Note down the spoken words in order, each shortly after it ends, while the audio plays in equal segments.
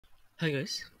Hi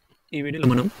guys, ఈ వీడియోలో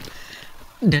మనం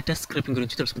డేటా స్క్రిపింగ్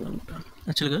గురించి తెలుసుకుందాం అనమాట.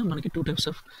 యాక్చువల్గా మనకి 2 టైప్స్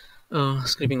ఆఫ్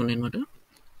స్క్రిపింగ్ ఉన్నాయన్నమాట.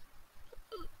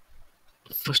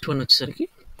 ఫస్ట్ వన్ వచ్చేసరికి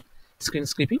స్క్రీన్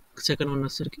స్క్రిపింగ్, సెకండ్ వన్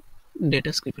వచ్చేసరికి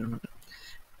డేటా స్క్రిపింగ్ అనమాట.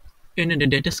 ఏంటంటే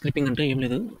డేటా స్క్రిపింగ్ అంటే ఏం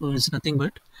లేదు, it's nothing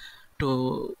but to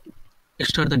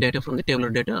extract the data from the table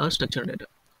data are structure data.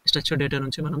 Structure data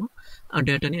నుంచి మనము ఆ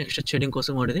డేటాని ఎక్స్ట్రాక్ట్ చేయడం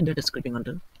కోసం వాడేది డేటా స్క్రిపింగ్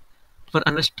అంటారు. ఫర్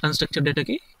అన్స్ట్రక్చర్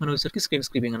డేటాకి మనం వచ్చేసరికి స్క్రీన్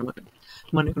స్క్రీపింగ్ అనమాట.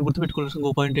 మనం ఇక్కడ గుర్తుపెట్టుకోవాల్సిన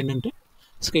ఇంకో పాయింట్ ఏంటంటే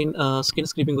స్క్రీన్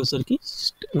స్క్రీపింగ్ వచ్చేసరికి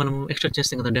మనం ఎక్స్ట్రాక్ట్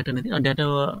చేస్తాం కదా డేటా అనేది, ఆ డేటా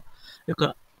యొక్క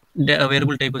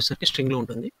వేరియబుల్ టైప్ వచ్చేసరికి స్ట్రింగ్లో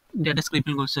ఉంటుంది. డేటా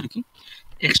స్క్రిపింగ్ వచ్చేసరికి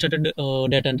ఎక్స్ట్రాక్టెడ్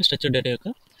డేటా అంటే స్ట్రక్చర్ డేటా యొక్క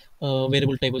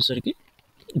వేరియబుల్ టైప్ వచ్చేసరికి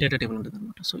డేటా టేబుల్ ఉంటుంది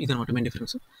అనమాట. సో ఇదనమాట మెయిన్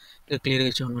డిఫరెన్స్, క్లియర్గా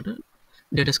ఇచ్చామన్నమాట.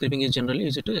 Data స్క్రిపింగ్ is generally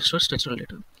use to extract structural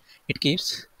data. It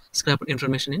keeps scraped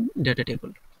information in data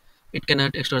table. It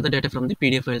cannot extract the data from the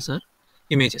PDF files or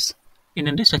images.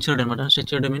 ఏంటంటే structured అనమాట.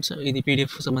 Structured means ఇది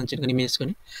PDF సంబంధించిన కానీ images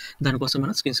కానీ దానికోసం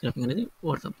మనం screen scrapping అనేది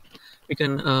వాడతాం. We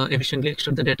can efficiently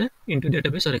extract the data into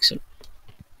database are XL.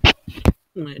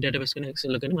 Database కానీ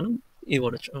ఎక్సెల్లో కానీ మనం ఇది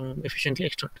వాడచ్చు, ఎఫిషియెంట్లీ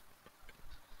ఎక్స్ట్రాక్ట్.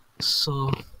 సో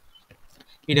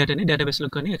ఈ డేటాని డేటాబేస్లో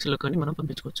కానీ ఎక్సెల్లో కానీ మనం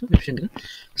పంపించుకోవచ్చు ఎఫిషియెంట్గా.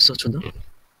 సో చూద్దాం.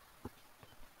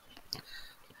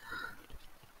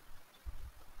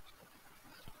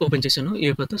 ఓపెన్ చేశాను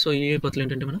యూఐపాత్. సో ఈ యూఐపాత్లో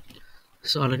ఏంటంటే మనం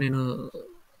ఆల్రెడీ నేను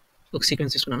ఒక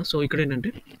సీక్వెన్స్ తీసుకున్నాను. సో ఇక్కడ ఏంటంటే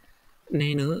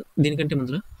నేను దీనికంటే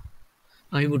ముందులో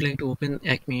I would like to open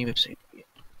Acme website.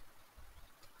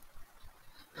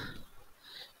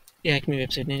 Acme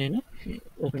వెబ్సైట్ని నేను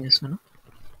ఓపెన్ చేస్తున్నాను.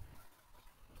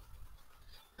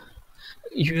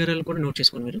 యూఆర్ఎల్ కూడా నోట్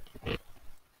చేసుకోండి మీరు.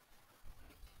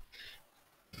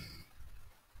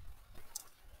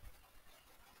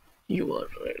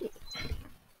 యూఆర్ఎల్.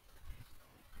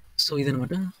 సో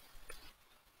ఇదనమాట.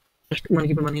 ఫస్ట్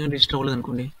మనకి ఇప్పుడు మనం రిజిస్టర్ అవ్వలేదు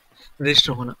అనుకోండి,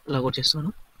 రిజిస్టర్ అవ్వాలి, లాగౌట్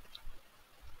చేస్తున్నాను.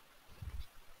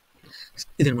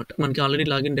 ఇదనమాట మనకి already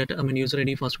login data, user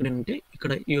ID password ఏంటంటే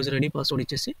ఇక్కడ యూజర్ ఐడి పాస్వర్డ్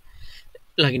ఇచ్చేసి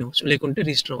లాగిన్ అవ్వచ్చు, లేకుంటే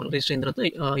రిజిస్టర్ అవ్వాలి. రిజిస్టర్ అయిన తర్వాత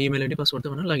ఈమెయిల్ ఐడి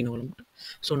పాస్వర్డ్తో మనం లాగిన్ అవ్వాలన్నమాట.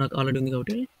 సో నాకు ఆల్రెడీ ఉంది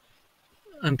కాబట్టి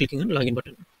I'm clicking on login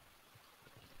button.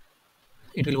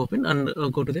 It will open and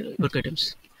go to the work items.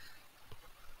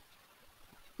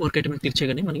 Work item click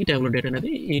చేయగానే మనకి టేబుల్ డేటా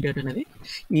అనేది ఈ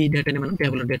డేటాని మనం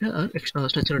table data extra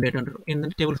structure data అంటారు.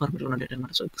 ఏంటంటే టేబుల్ ఫార్మాట్లో ఉన్న డేటా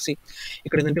అనమాట. సో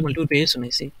ఇక్కడ ఏంటంటే మల్టిపుల్ పేజెస్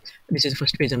ఉన్నాయి. దిస్ ఇస్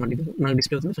ఫస్ట్ పేజ్ అనమాట. ఇది మనకు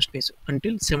డిస్ప్లే అవుతుంది ఫస్ట్ పేజ్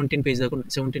అంటిల్ 17 పేజ్ దాకా ఉంది.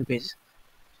 17 page.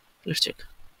 Let's check.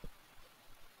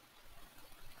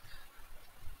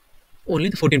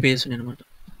 Only 14 pages ఉన్నాయి అనమాట.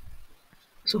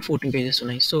 సో 14 పేజెస్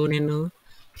ఉన్నాయి. సో నేను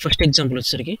ఫస్ట్ ఎగ్జాంపుల్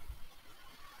వచ్చేసరికి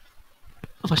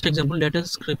డేటా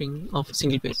స్క్రిపింగ్ ఆఫ్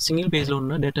సింగిల్ పేజ్లో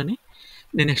ఉన్న డేటాని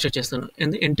నేను ఎక్స్ట్రాక్ట్ చేస్తాను.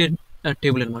 ఎంటైర్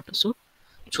టేబుల్ అనమాట. సో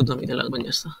చూద్దాం ఇది ఎలా పని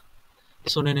చేస్తా.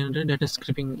 సో నేను ఏంటంటే డేటా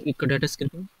స్క్రిపింగ్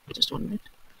జస్ట్ 1 మినిట్.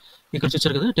 ఇక్కడ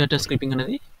చూసారు కదా డేటా స్క్రిపింగ్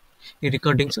అనేది ఈ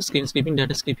recordings, screen స్క్రిపింగ్,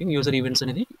 data స్క్రిపింగ్, user events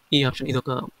అనేది ఈ ఆప్షన్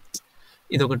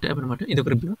ఇదొక ట్యాబ్ అనమాట. ఇదొక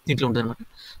రివ్యూ దీంట్లో ఉంటుంది అనమాట.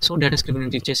 సో డేటా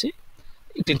స్క్రిపింగ్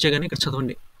క్లిక్ చేయగానే ఇక్కడ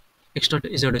చదవండి. ఎక్స్ట్రాక్ట్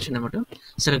ఇజర్డ్ వచ్చింది అనమాట.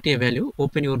 Select A value,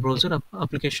 open your browser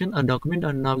application are document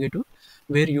and navigate to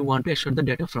where you want to extract the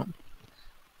data from.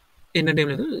 ఏంటంటే ఏం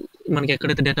లేదు, మనకి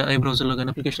ఎక్కడైతే డేటా బ్రౌజర్లో కానీ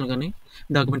అప్లికేషన్లో కానీ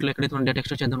డాక్యుమెంట్లో ఎక్కడైతే మనం డేటా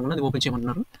ఎక్స్ట్రాక్ట్ చేద్దాం అది ఓపెన్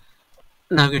చేయమంటున్నారు.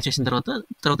 నావిగేట్ చేసిన తర్వాత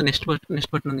నెక్స్ట్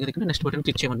బటన్ ఉంది కదా, నెక్స్ట్ బటన్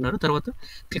క్లిక్ చేయమంటున్నారు. తర్వాత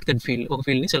క్లిక్ దట్ ఫీల్డ్, ఒక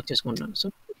ఫీల్డ్ని సెలెక్ట్ చేసుకుంటున్నాను. So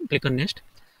click on next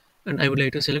and I would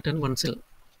like to select and one cell.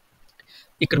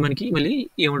 ఇక్కడ మనకి మళ్ళీ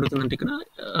ఏమడుగుతుందంటే ఇక్కడ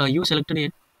you selected A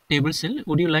table cell,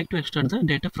 would you like to extract the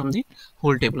data from the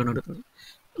whole table అని అడుగుతుంది.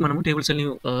 మనము టేబుల్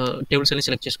సెల్ని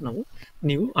సెలెక్ట్ చేసుకున్నాము,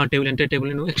 నీవు ఆ ఎంటైర్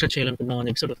టేబుల్ని నువ్వు ఎక్స్ట్రాక్ట్ చేయాలనుకున్నావు అని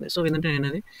ఎపిసోడ్ అవుతుంది. సో ఏంటంటే నేను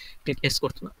అది క్లిక్ ఎస్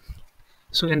కొడుతున్నా.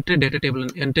 సో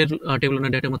ఎంటైర్ ఆ టేబుల్ ఉన్న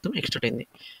డేటా మొత్తం ఎక్స్ట్రాక్ట్ అయింది.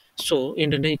 సో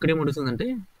ఏంటంటే ఇక్కడ ఏమడుగుతుందంటే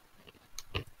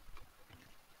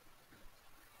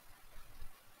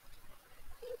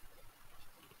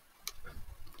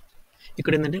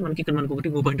ఇక్కడ మనకు ఒకటి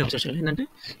పాయింట్ ఆఫ్ చేయాలి. ఏంటంటే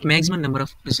maximum number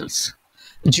of results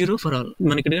 0 for all.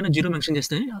 మనకి ఇక్కడ 0 మెన్షన్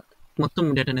చేస్తే మొత్తం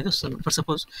డేటా అనేది వస్తుంది. ఫర్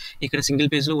సపోజ్ ఇక్కడ సింగిల్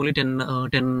పేజ్లో ఓన్లీ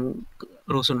 10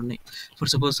 రోస్ ఉన్నాయి. ఫర్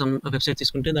సపోజ్ సమ్ వెబ్సైట్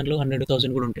తీసుకుంటే దాంట్లో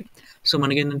 100,000 కూడా ఉంటాయి. సో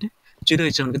మనకి ఏంటంటే 0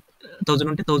 ఇచ్చాము, 1000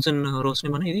 ఉంటే 1000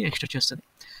 రోస్ని మనం ఇది ఎక్స్ట్రాక్ట్ చేస్తుంది.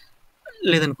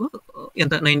 లేదనుకో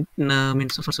ఎంత 9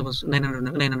 మీన్స్ ఫర్ సపోజ్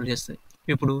 900 చేస్తుంది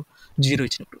ఇప్పుడు 0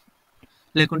 ఇచ్చినప్పుడు.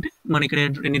 లేకుంటే మన ఇక్కడ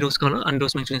ఎన్ని రోస్ కావాలో అన్ని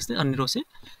రోస్ మెన్షన్ చేస్తే అన్ని రోసే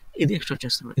ఇది ఎక్స్ట్రాక్ట్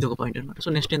చేస్తున్నాం. ఇది ఒక పాయింట్ అనమాట.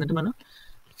 సో నెక్స్ట్ ఏంటంటే మనం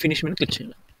ఫినిష్ మీద క్లిక్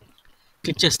చేయాలి.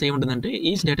 క్లిక్ చేస్తే ఏముంటుందంటే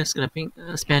is data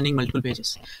spanning multiple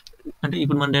pages. అంటే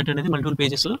ఇప్పుడు మన డేటా అనేది మల్టిపుల్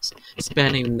పేజెస్లో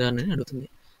స్పాన్ అయి ఉందా అని అడుగుతుంది.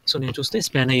 సో నేను చూస్తే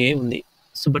స్పాన్ అయ్యే ఉంది.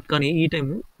 సో బట్ కానీ ఈ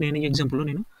టైము నేను ఈ ఎగ్జాంపుల్లో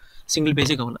నేను సింగిల్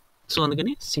పేజే కావాలి. సో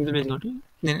అందుకని సింగిల్ పేజ్ కాబట్టి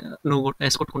నేను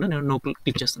వేసుకోకుండా నేను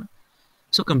క్లిక్ చేస్తాను.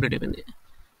 సో కంప్లీట్ అయిపోయింది.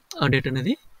 ఆ డేటా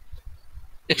అనేది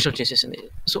ఎక్స్ట్రాక్ట్ చేసేసింది.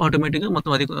 సో, ఆటోమేటిక్‌గా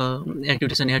మొత్తం అది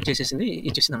యాక్టివిటీస్ అన్ని యాడ్ చేసేసింది,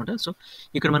 ఇచ్చేసిందనమాట. సో,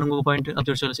 ఇక్కడ మనం ఒక పాయింట్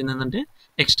అబ్జర్వ్ చేయాల్సింది ఏంటంటే,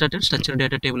 ఎక్స్ట్రాక్టెడ్ స్ట్రక్చర్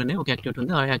డేటా టేబుల్ అనే ఒక యాక్టివిటీ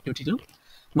ఉంది. ఆ యాక్టివిటీలో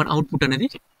మన అవుట్‌పుట్ అనేది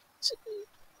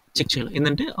చెక్ చేయాలి.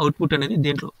 ఏందంటే అవుట్‌పుట్ అనేది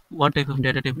దేంట్లో what type of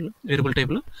data table variable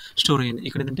టైప్‌లో స్టోర్ అయింది.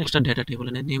 ఇక్కడ ఏంటంటే ఎక్స్ట్రా డేటా టేబుల్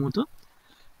అనే నేమ్‌తో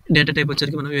డేటా టైప్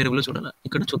వచ్చేసరికి మనం వేరియబుల్ చూడాలి.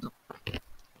 ఇక్కడ చూద్దాం.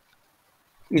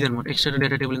 ఇదనమాట ఎక్స్ట్రా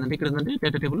డేటా టేబుల్ ఏంటంటే ఇక్కడ ఏంటంటే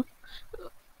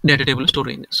డేటా టేబుల్ స్టోర్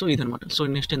అయింది. సో, ఇదనమాట. సో,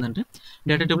 నెక్స్ట్ ఏంటంటే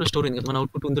డేటా టేబుల్ స్టోర్ అయింది కదా! మన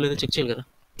అవుట్‌పుట్ ఉందో లేదో చెక్ చేయాలి కదా!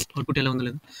 అవుట్‌పుట్ ఎలా ఉందో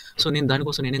లేదో. సో, నేను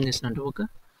దానికోసం నేనేం చేశానంటే ఒక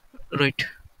రైట్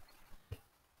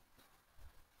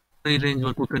రీరేంజ్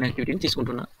వర్క్‌బుక్ అనే యాక్టివిటీని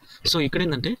తీసుకుంటున్నా. సో,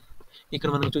 ఇక్కడేందంటే ఇక్కడ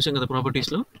మనం చూసాం కదా!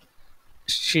 ప్రాపర్టీస్‌లో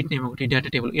షీట్ నేమ్ ఒకటి డేటా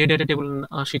టేబుల్. ఏ డేటా టేబుల్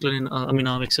ఆ షీట్‌లో నేను ఐ మీన్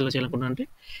ఆ ఎక్సెల్‌లో చేయాలనుకున్నాను అంటే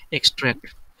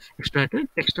ఎక్స్ట్రాక్టెడ్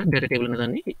డేటా టేబుల్ అనే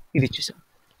దాన్ని ఇది ఇచ్చేసా.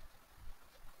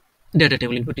 Data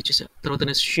table input ఇచ్చేసా. తర్వాత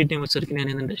నెక్స్ట్ షీట్ నేమ్ వచ్చేసరికి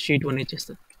నేనేంటంటే షీట్ 1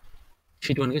 ఇచ్చేస్తా.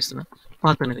 షీట్ 1కి ఇస్తున్నా.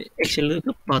 పాత్ అనేది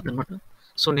ఎక్సెల్‌లో పాత్ అనమాట.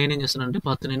 సో, నేనేం చేస్తున్నానంటే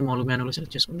పాత్ నేను మామూలుగా మాన్యువల్‌గా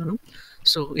సెలెక్ట్ చేసుకున్నాను.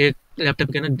 సో, ఏ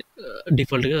ల్యాప్‌టాప్‌కైనా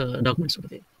డిఫాల్ట్‌గా డాక్యుమెంట్స్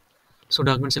ఉంటాయి. సో,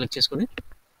 డాక్యుమెంట్ సెలెక్ట్ చేసుకొని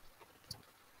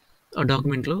ఆ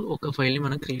డాక్యుమెంట్‌లో ఒక ఫైల్‌ని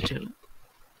మనం క్రియేట్ చేయాలి.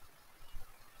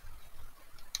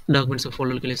 డాక్యుమెంట్స్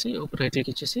ఫోల్డర్‌కి వెళ్ళేసి ఒక రైట్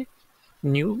క్లిక్ ఇచ్చేసి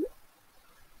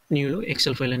న్యూలో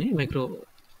ఎక్సెల్ ఫైల్ అని మైక్రో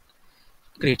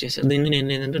క్రియేట్ చేశాను. దీన్ని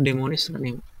నేను ఏంటంటే డెమో అని ఇస్తున్నాను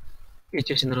నేమ్.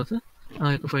 ఇచ్చేసిన తర్వాత ఆ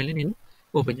యొక్క ఫైల్‌ని నేను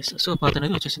ఓపెన్ చేస్తాను. సో, పాత్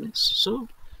అనేది వచ్చేసింది. సో,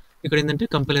 ఇక్కడ ఏంటంటే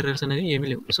కంపైలర్ ఎర్రర్స్ అనేవి ఏమీ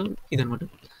లేవు. సో, ఇదనమాట.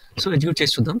 సో, ఎగ్జిక్యూట్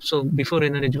చేసి చూద్దాం. So, before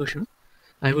any execution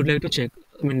I would like to check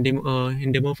I mean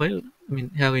in demo file I mean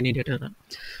have any data run.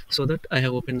 So that I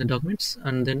have opened the documents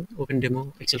and then open demo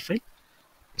Excel file.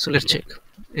 So let's check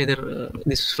either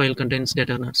this file contains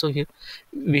data or not. So here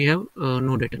we have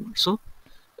no data. So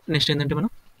next ఏంటంటే మనం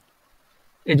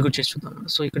execute చేసి చూద్దాం.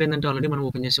 So, ఇక్కడ ఏంటంటే already మనం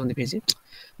open చేసి ఉంది page.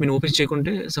 మీరు ఓపెన్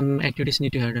చేయకుంటే some activities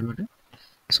need to add అనమాట.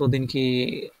 సో, దీనికి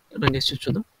రన్ చేసి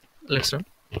చూద్దాం. Let's run.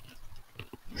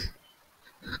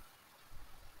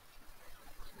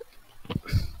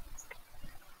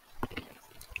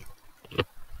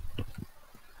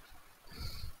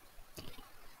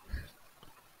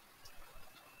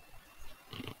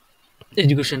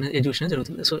 ఎగ్జిక్యూషన్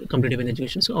జరుగుతుంది. సో, కంప్లీట్ అయిపోయిన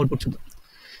ఎగ్జిక్యూషన్. సో, అవుట్పుట్ చూద్దాం.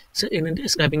 సో, ఏంటంటే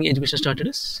scrapping execution started,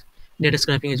 data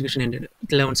scrapping execution ended.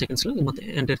 11 సెకండ్స్లో మొత్తం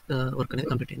ఎంటర్ వర్క్ అనేది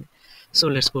కంప్లీట్ అయింది. So,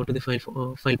 let's go to the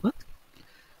file path,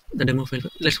 the demo file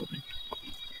path. Let's open.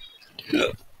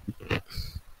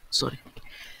 Sorry,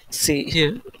 see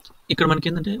here ఇక్కడ మనకి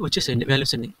ఏంటంటే వచ్చేసేయండి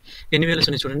వాల్యూస్ అన్ని. ఎన్ని వాల్యూస్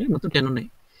ఉన్నాయి చూడండి, మొత్తం 10 ఉన్నాయి.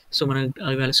 సో, మనం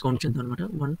ఆ వాల్యూస్ కౌంట్ చేద్దాం అనమాట.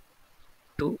 1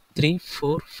 2 3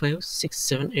 4 5 6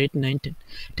 7 8 9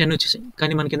 10 వచ్చేసాయి.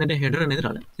 కానీ మనకి ఏంటంటే హెడర్ అనేది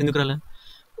రాలే. ఎందుకు రాలే?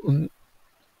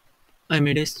 I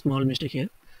made a small mistake here.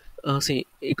 C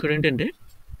ఇక్కడ ఏంటంటే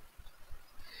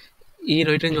ఈ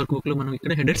రైట్ రేంజ్ వర్క్ బుక్లో మనం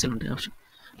ఇక్కడ హెడర్స్ అని ఉంటాయి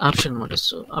ఆప్షన్ అనమాట.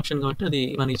 సో, ఆప్షన్ కాబట్టి అది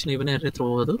మనం ఇచ్చిన ఏమైనా ఎర్రర్ త్రో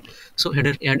అవ్వదు. సో,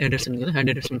 యాడ్ హెడర్స్ ఉంది కదా, యాడ్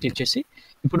హెడర్స్ క్లిక్ చేసి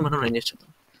ఇప్పుడు మనం రన్ చేసి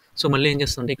చూద్దాం. సో, మళ్ళీ ఏం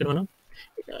చేస్తామంటే ఇక్కడ మనం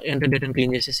ఎంటర్ డేటాను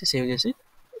క్లీన్ చేసేసి సేవ్ చేసి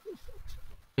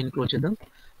క్లోజ్ చేద్దాం.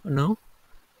 Now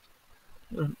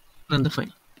run the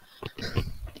file.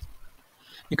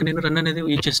 ఇక్కడ నేను రన్ అనేది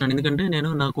యూజ్ చేస్తున్నాను, ఎందుకంటే నేను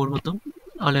నా కోడ్ మొత్తం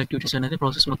ఆల్ యాక్టివిటీస్ అనేది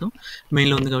ప్రాసెస్ మొత్తం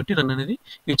మెయిన్లో ఉంది కాబట్టి రన్ అనేది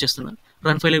యూజ్ చేస్తున్నాను.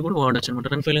 రన్ ఫైల్ కూడా వాడచ్చు అనమాట.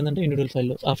 రన్ ఫైల్ ఏంటంటే ఇండివిజువల్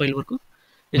ఫైల్లో ఆ ఫైల్ వరకు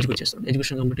ఎగ్జిక్యూట్ చేస్తాను.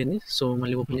 ఎగ్జిక్యూషన్ కంప్లీట్ అయింది. సో,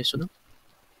 మళ్ళీ ఓపెన్ చేసి చూద్దాం.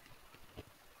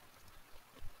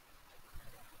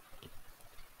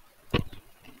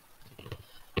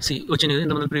 వచ్చింది కదా,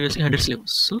 ఇంతమంది ప్రీవియస్గా హెడర్స్ లేవు.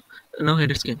 So, no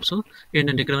headers game. So,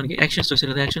 ఏంటంటే ఇక్కడ మనకి యాక్షన్స్ చూసారు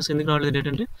కదా, యాక్షన్స్ ఎందుకు రావలేదు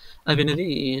ఏంటంటే అవి అనేది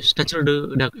స్ట్రక్చర్డ్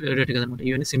డేటా కదనమాట,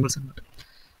 ఇవన్నీ సింబల్స్ అనమాట.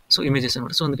 సో, ఇమేజెస్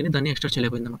అనమాట. సో, అందుకని దాన్ని ఎక్స్ట్రా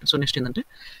చేయలేకపోయింది అనమాట. సో, నెక్స్ట్ ఏంటంటే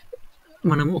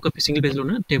మనము ఒక సింగిల్ పేజ్లో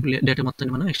ఉన్న టేబుల్ డేటా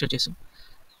మొత్తాన్ని మనం ఎక్స్ట్రా చేసాం.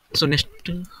 సో,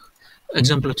 నెక్స్ట్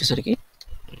ఎగ్జాంపుల్ వచ్చేసరికి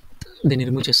దీన్ని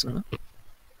రిమూవ్ చేస్తున్నాను.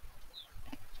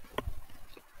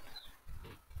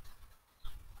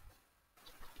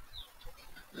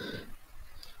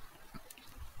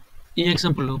 ఈ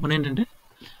ఎగ్జాంపుల్లో మనం ఏంటంటే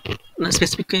నా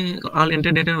స్పెసిఫిక్ ఆల్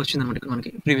ఎంటర్ డేటా వచ్చిందనమాట ఇక్కడ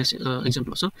మనకి ప్రీవియస్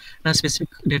ఎగ్జాంపుల్. సో, నా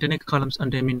స్పెసిఫిక్ డేటానే కాలమ్స్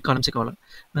అంటే కాలమ్సే కావాలా,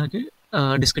 నాకు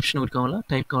డిస్క్రిప్షన్ ఒకటి కావాలా,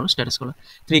 టైప్ కావాలా, స్టేటస్ కావాలా,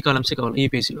 3 కాలమ్సే కావాలి ఈ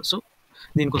పేజీలో. సో,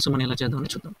 దీనికోసం మనం ఎలా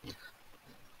చేద్దామని చూద్దాం.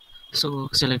 So,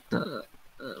 select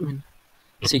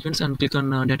sequence and click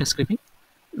on data scripting.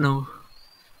 Now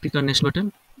click on next button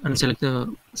and select the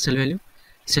cell value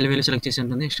select చేసి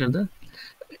ఉంటుంది.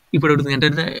 ఇప్పుడు అడుగుతుంది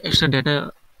enter the extra data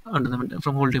అంటుందన్నమాట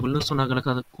from whole టేబుల్లో. సో, నాకు అలా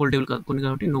కాదు, హోల్ టేబుల్ కాదు కొన్ని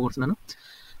కాబట్టి నువ్వు కొడుతున్నాను.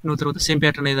 నువ్వు తర్వాత సేమ్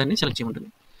ప్యాటర్న్ అనేదాన్ని సెలెక్ట్ చేయమంటుంది.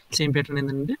 సేమ్ ప్యాటర్న్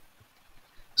ఏంటంటే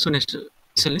సో, నెక్స్ట్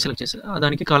సెల్ని సెలెక్ట్ చేస్తా,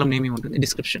 దానికి కాలం నేమ్ ఉంటుంది,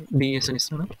 డిస్క్రిప్షన్ డిఎస్ అని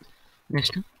ఇస్తున్నాను.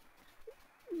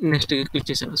 నెక్స్ట్ క్లిక్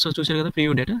చేశాను. సో, చూసారు కదా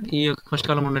ప్రివ్యూ డేటా, ఈ యొక్క ఫస్ట్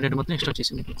కాలం ఉన్న డేటా మొత్తం ఎక్స్ట్రా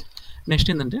చేసింది. నెక్స్ట్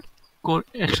ఏంటంటే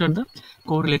extra the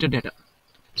correlated data.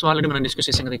 So, already మనం డిస్కస్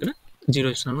చేసాం కదా, ఇక్కడ 0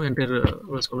 ఇస్తున్నాను ఎంటర్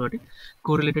వేసుకోవాలి కాబట్టి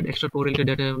కోరిలేటెడ్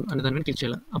డేటా అనే దాని మీద క్లిక్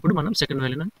చేయాలి. అప్పుడు మనం సెకండ్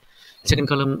వాల్యూని సెకండ్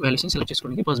కాలమ్ వాల్యూస్ని సెలెక్ట్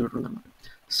చేసుకోవడానికి పాసిబిలిటీ ఉందన్నమాట.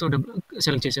 సో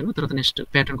సెలెక్ట్ చేశాను. తర్వాత నెక్స్ట్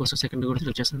ప్యాటర్న్ కోసం సెకండ్ కూడా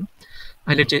సెలెక్ట్ చేస్తాను.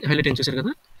 హైలైట్ ఏం చేశారు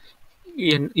కదా,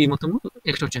 ఈ మొత్తము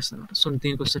ఎక్స్ట్రాక్ట్ చేస్తాను అనమాట. సో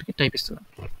దీనికి వచ్చేసరికి టైప్ ఇస్తున్నాను.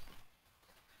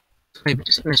 టైప్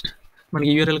ఇచ్చేసి నెక్స్ట్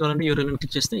మనకి యూఆర్ఎల్ కావాలంటే యూఆర్ఎల్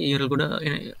క్లిక్ చేస్తే యూఆర్ఎల్ కూడా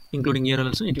including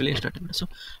URLs it will start అనమాట. సో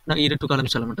నాకు ఈ 2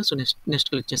 కాలమ్స్ చాలన్నమాట. సో నెక్స్ట్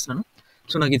క్లిక్ చేస్తాను.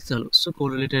 సో నాకు ఇది చాలు. సో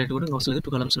కోడ్ రిలేటెడ్ కూడా అవసరం లేదు,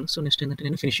 2 కాలమ్స్ చాలు. సో నెక్స్ట్ ఏంటంటే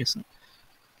నేను ఫినిష్ చేస్తాను.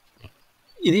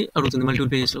 ఇది అడుగుతుంది మల్టిపుల్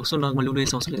పేజెస్లో. సో నాకు మల్టిపుల్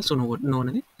పేజెస్ అవసరం లేదు. సో నో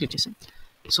అనేది క్లిక్ చేసాను.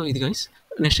 సో ఇది గైస్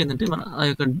నెక్స్ట్ ఏంటంటే మన ఆ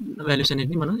యొక్క వాల్యూస్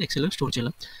అన్నిటిని మనం ఎక్సెల్లో స్టోర్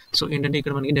చేయాలి. సో ఏంటంటే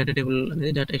ఇక్కడ మనకి డేటా టేబుల్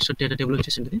అనేది ఎక్స్ట్రా డేటా టేబుల్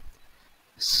వచ్చేసింది.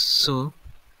 సో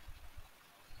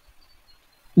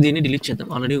దీన్ని డిలీట్ చేద్దాం.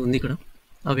 ఆల్రెడీ ఉంది ఇక్కడ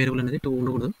ఆ వేరియబుల్ అనేది 2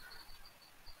 ఉండకూడదు.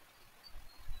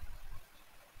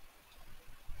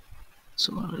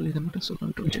 సో లేదన్నమాట. సో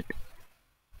కంట్రోల్ Z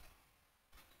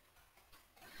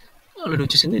ఆల్రెడీ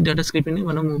వచ్చేసింది. డేటా స్క్రిప్ట్ని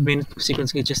మనం మెయిన్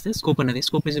సీక్వెన్స్కి ఇచ్చేస్తే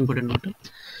స్కోప్ ఈజ్ ఇంపార్టెంట్ అనమాట.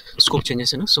 స్కోప్ చేంజ్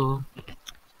చేశాను. సో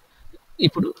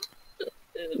ఇప్పుడు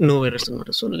నో ఎర్రర్స్ అనమాట.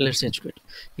 So let's execute.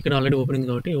 ఇక్కడ ఆల్రెడీ ఓపెన్ ఉంది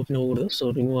కాబట్టి ఓపెన్ అవ్వకూడదు. So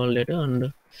remove all data and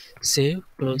save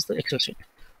close the XL sheet.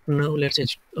 Now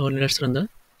let's run the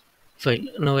file.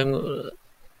 Now I'm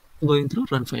going through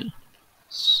run file.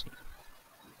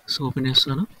 So open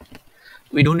చేస్తున్నాను.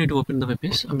 We don't need to open the web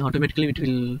page, and automatically it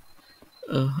will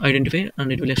identify and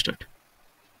it will extract.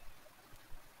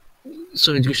 So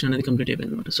execution అనేది complete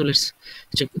అయిపోయింది అనమాట. So let's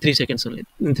check 3 seconds only.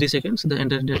 In 3 seconds the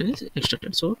entire data is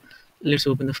extracted. So let's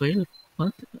open the file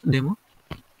path demo.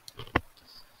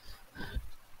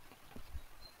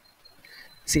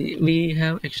 See, we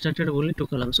have extracted only 2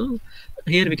 columns. So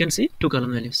here we can see 2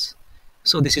 column values.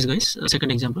 So this is guys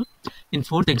second example. In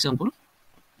fourth example,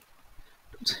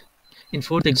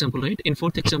 right, in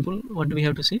fourth example what do we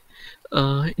have to see,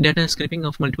 data scraping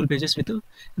of multiple pages with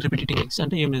repeating things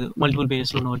అంటే ఏం లేదు, multiple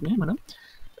పేజెస్లో ఉన్న వాటిని మనం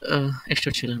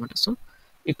extract చేయాలన్నమాట. So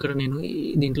ఇక్కడ నేను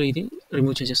దీంట్లో ఇది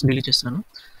రిమూవ్ చేసేసి డిలీట్ చేస్తున్నాను.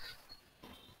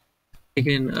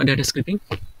 అగైన్ డేటా స్క్రిప్పింగ్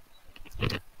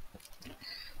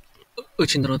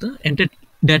వచ్చిన తర్వాత ఎంటర్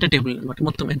డేటా టేబుల్ అనమాట.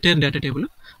 మొత్తం entire data table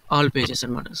all pages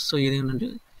అనమాట. సో ఇదేంటంటే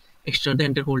extra the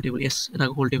enter whole table. Yes,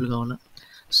 నాకు హోల్ టేబుల్ కావాలా.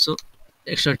 సో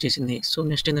ఎక్స్ట్రాక్ట్ చేసింది. సో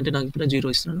నెక్స్ట్ ఏంటంటే నాకు ఇప్పుడు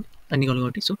 0 ఇస్తున్నాను, అన్ని కావాలి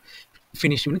కాబట్టి. సో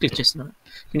ఫినిష్ మీద క్లిక్ చేస్తున్నాను.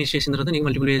 ఫినిష్ చేసిన తర్వాత నీకు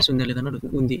మల్టిపుల్ పేజెస్ ఉందా లేదా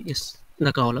ఉంది. ఎస్,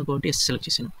 నాకు కావాలా కాబట్టి ఎస్ సెలెక్ట్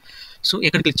చేశాను. సో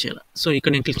ఎక్కడ క్లిక్ చేయాలి? సో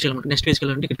ఇక్కడ నేను క్లిక్ చేయాలన్నమాట. నెక్స్ట్ పేజ్కి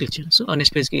వెళ్ళాలంటే ఇక్కడ క్లిక్ చేయాలి. సో ఆ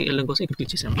నెక్స్ట్ పేజ్కి వెళ్ళడం కోసం ఇక్కడ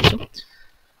క్లిక్ చేశాను. సో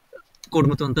కోడ్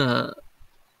మొత్తం అంతా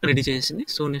రెడీ చేసింది.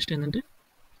 సో నెక్స్ట్ ఏంటంటే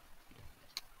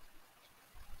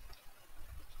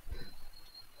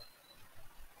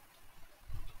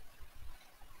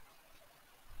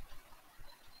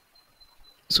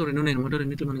సో రెండు ఉన్నాయి అనమాట.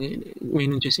 రెండింటిలో మనకి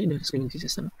మెయిన్ వచ్చేసి డేటా స్క్రీనింగ్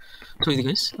తీసేస్తాను. సో ఇది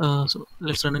guys. So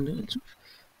let's run and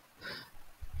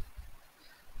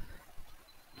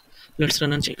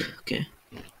check. Okay,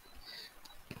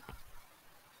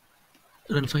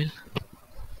 run file.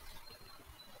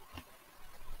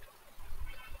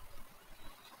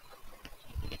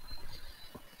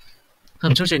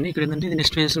 Observe చేయండి, ఇక్కడ ఏంటంటే ఇది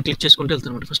నెక్స్ట్ పేజ్ క్లిక్ చేసుకుంటూ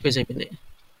వెళ్తాను అనమాట. ఫస్ట్ పేజ్ అయిపోయింది.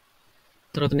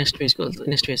 తర్వాత నెక్స్ట్ పేజ్కి వెళ్తుంది.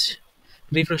 నెక్స్ట్ పేజ్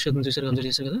రీఫ్రెష్ అవుతుంది, చూసారు, అబ్జర్వ్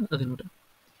చేశారు కదా, అదనమాట.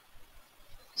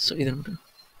 సో ఇదనమాట.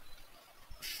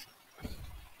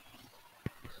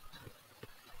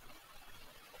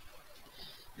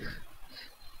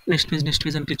 నెక్స్ట్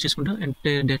పేజ్ అని క్లిక్ చేసుకుంటా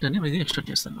ఎంటైర్ డేటాని ఇది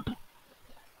ఎక్స్ట్రాక్ట్ చేస్తాను అనమాట.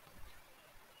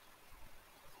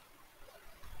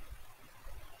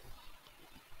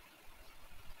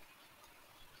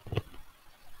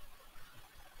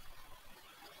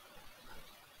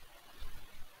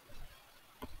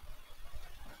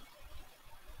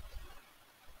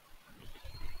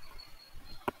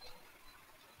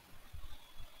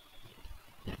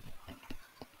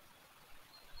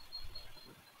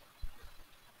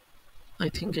 I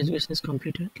think education is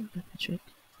completed. Let me check.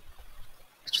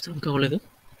 చూద్దాం, కావలేదు.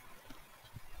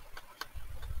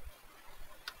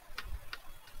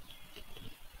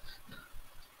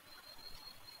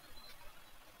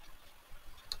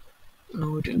 Now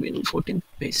it will be in 14th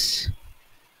page.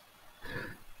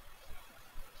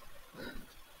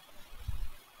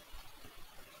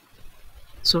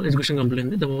 So execution complete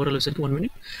అయింది. The overall వచ్చేసరికి 1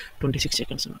 minute 26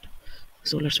 seconds అన్నమాట.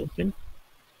 So let's open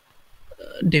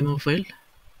demo file.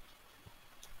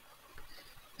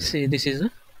 See, this is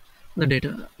the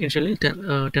data. Initially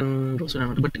 10 rows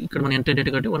అనమాట. But ఇక్కడ మన enter data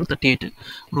కాబట్టి 138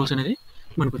 rose అనేది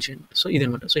మనకు వచ్చాయి. సో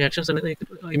ఇదనమాట. సో యాక్షన్స్ అనేది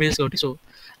ఇమేజెస్ కాబట్టి సో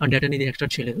ఆ డేటా అనేది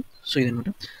ఎక్స్ట్రాక్ట్ చేయలేదు. సో ఇదనమాట.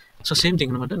 సో సేమ్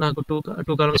థింగ్ అనమాట. నాకు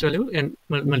two columns value and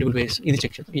multiple ways ఇది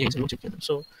చెక్ చేద్దాం. ఈ ఎగ్జాంపుల్ చెక్ చేద్దాం.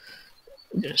 So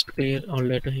just clear all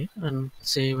data here and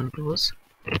save and close.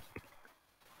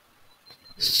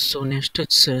 So next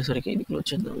వచ్చేసరికి ఇది క్లోజ్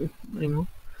చేద్దాం. Remove.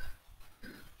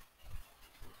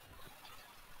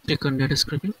 Click on data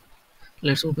scraping.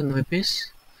 Let's open the web page.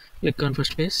 Click on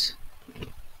first page.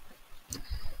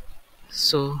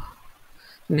 So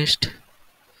next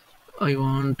I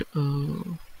want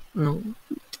no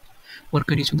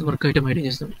work ID. So the work item ID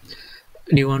is the.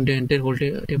 Do you want the entire whole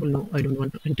table? No, I don't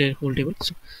want entire whole table.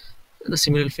 So the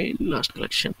similar fail last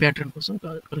collection pattern person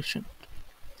collection.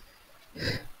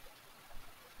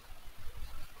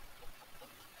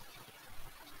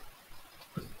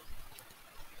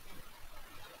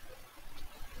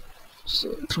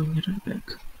 So throwing it right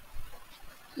back.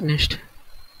 Next,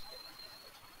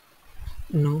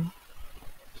 no.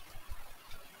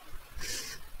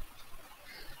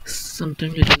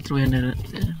 Sometimes it will throw an error.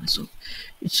 So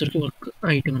it's work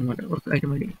item and work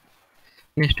item ID.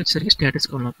 Next వచ్చేసరికి status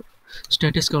కావాలి నాకు.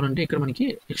 Status కావాలంటే ఇక్కడ మనకి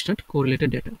extract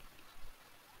correlated data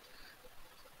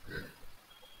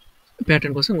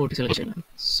pattern కోసం ఒకటి select చేయాలి.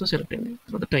 So select అయింది.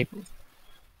 తర్వాత టైప్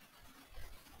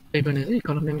అనేది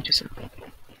కాలం నేమ్ ఇచ్చేసాను.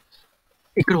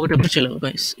 ఇక్కడ ఒకటి అప్డేట్ చేయాలి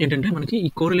గైస్. ఏంటంటే మనకి ఈ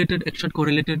కోరిలేటెడ్ ఎక్స్ట్రాక్ట్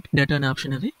కోరిలేటెడ్ డేటా అనే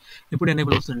ఆప్షన్ అది ఎప్పుడు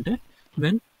ఎనేబుల్ అవుతుందంటే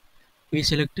when we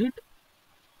selected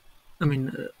I mean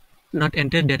not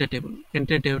entire data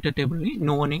టేబుల్ని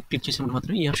no అని క్లిక్ చేసినప్పుడు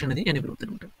మాత్రం ఈ ఆప్షన్ అనేది ఎనేబుల్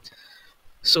అవుతుంది అనమాట.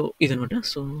 సో ఇదనమాట.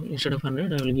 So instead of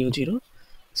 100 I will give 0.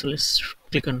 So let's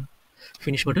click on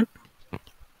finish button.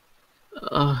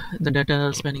 The data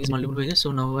spanning is multiple pages, so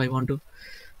now I want to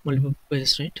multiple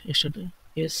pages, right? Yesterday,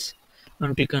 yes,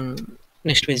 and click on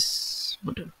next page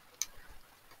button.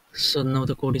 So now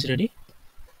the code is ready.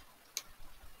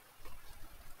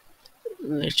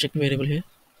 Let's check variable here.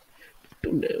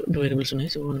 Two variables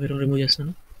ఉన్నాయి. So one variable remove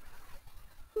చేస్తాను.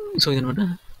 So ఇదనమాట.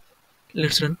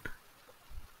 Let's run.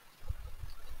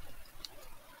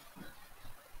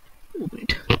 Open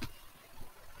it.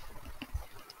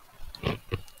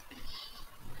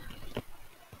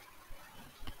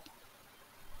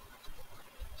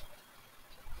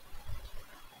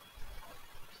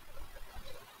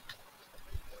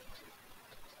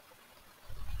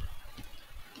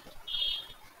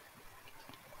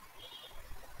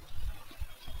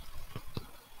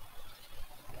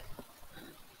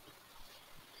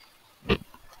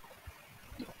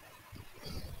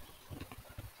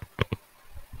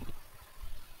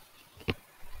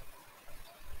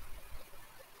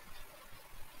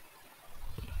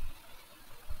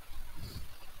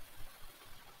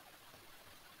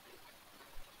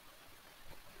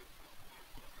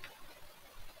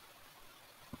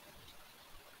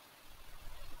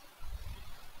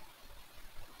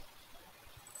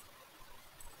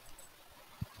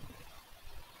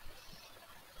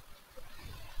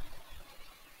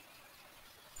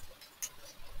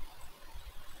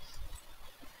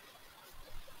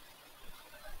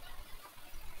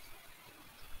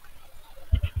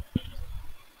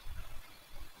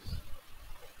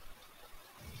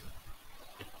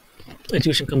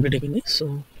 Execution complete అయిపోయింది. So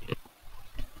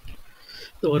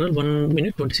overall 1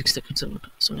 minute 26 seconds అనమాట.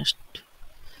 So next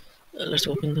let's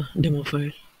open the demo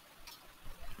file.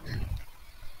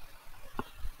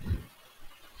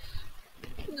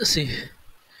 See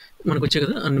మనకు వచ్చే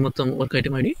కదా అన్ని మొత్తం వర్క్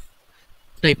ఐటమ్ ఐడి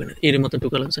టైప్ అనేది ఇది మొత్తం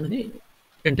 2 కాలమ్స్ అనేది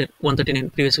ఎంటర్ 139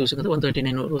 ప్రీవియస్ చూసాం కదా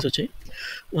 139 రోస్ వచ్చాయి.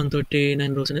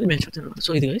 139 రోస్ అనేది మ్యాచ్ అవుతుంది అనమాట.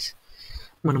 సో ఇది గైస్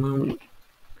మనము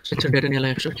స్ట్రక్చర్ డేటాని ఎలా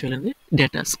ఎక్స్ట్రాక్ట్ చేయాలనేది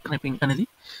డేటా స్క్రాపింగ్ అనేది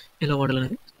ఎలా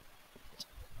వాడాలనేది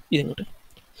ఇది అనమాట.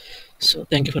 So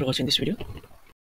thank you for watching this video.